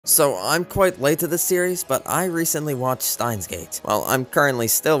So, I'm quite late to this series, but I recently watched Steins Gate. Well, I'm currently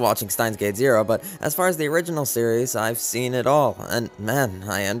still watching Steins Gate 0, but as far as the original series, I've seen it all, and man,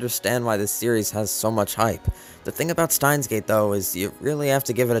 I understand why this series has so much hype. The thing about Steins Gate, though, is you really have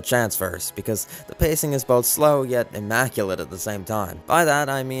to give it a chance first, because the pacing is both slow yet immaculate at the same time. By that,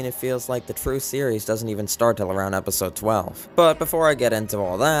 I mean it feels like the true series doesn't even start till around episode 12. But before I get into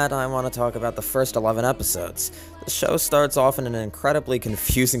all that, I want to talk about the first 11 episodes. The show starts off in an incredibly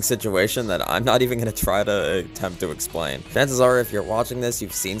confusing situation that I'm not even going to try to attempt to explain. Chances are if you're watching this,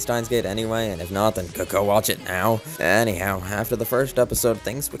 you've seen Steins Gate anyway, and if not, then go watch it now. Anyhow, after the first episode,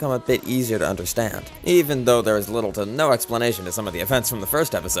 things become a bit easier to understand, even though there is little to no explanation to some of the events from the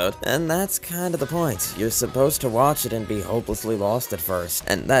first episode, and that's kind of the point. You're supposed to watch it and be hopelessly lost at first,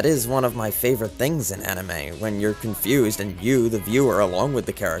 and that is one of my favorite things in anime, when you're confused and you, the viewer, along with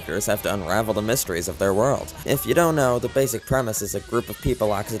the characters, have to unravel the mysteries of their world. If you don't know, the basic premise is a group of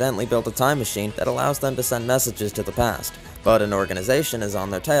people accidentally built a time machine that allows them to send messages to the past, but an organization is on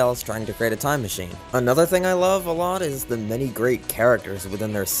their tails trying to create a time machine. Another thing I love a lot is the many great characters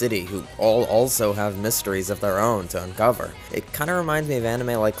within their city who all also have mysteries of their own to uncover. It kinda reminds me of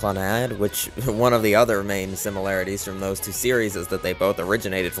anime like Clannad, which one of the other main similarities from those two series is that they both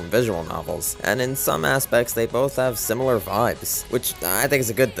originated from visual novels, and in some aspects they both have similar vibes, which I think is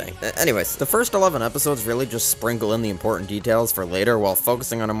a good thing. Anyways, the first 11 episodes really just sprinkle in the important details for later while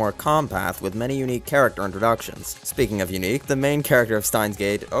focusing on a more calm path with many unique character introductions. Speaking of unique, the main character of Steins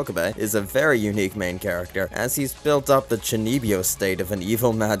Gate, Okabe, is a very unique main character, as he's built up the Chinibyo state of an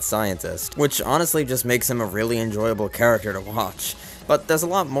evil mad scientist, which honestly just makes him a really enjoyable character to watch. But there's a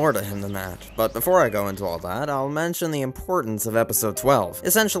lot more to him than that. But before I go into all that, I'll mention the importance of episode 12.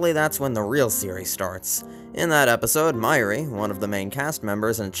 Essentially, that's when the real series starts. In that episode, Mayuri, one of the main cast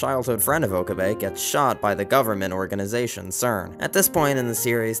members and childhood friend of Okabe, gets shot by the government organization CERN. At this point in the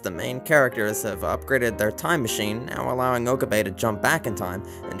series, the main characters have upgraded their time machine, now allowing Okabe to jump back in time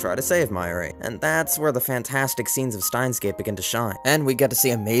and try to save Mayuri. And that's where the fantastic scenes of Steins Gate begin to shine. And we get to see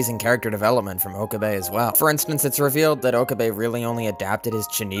amazing character development from Okabe as well. For instance, it's revealed that Okabe really only adapted his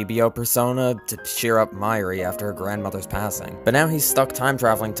Chinibyo persona to cheer up Mayuri after her grandmother's passing. But now he's stuck time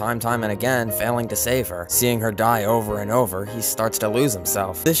traveling time and again, failing to save her. Seeing her die over and over, he starts to lose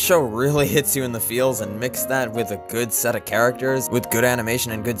himself. This show really hits you in the feels, and mix that with a good set of characters, with good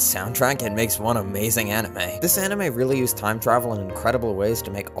animation and good soundtrack, it makes one amazing anime. This anime really used time travel in incredible ways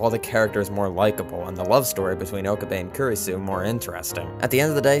to make all the characters more likable, and the love story between Okabe and Kurisu more interesting. At the end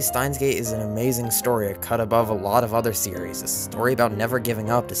of the day, Steins Gate is an amazing story, a cut above a lot of other series, a story about never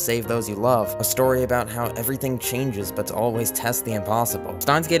giving up to save those you love, a story about how everything changes but to always test the impossible.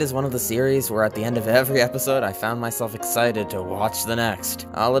 Steins Gate is one of the series where at the end of every episode I found myself excited to watch the next.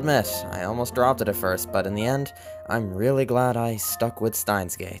 I'll admit, I almost dropped it at first, but in the end, I'm really glad I stuck with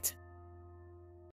Steins Gate.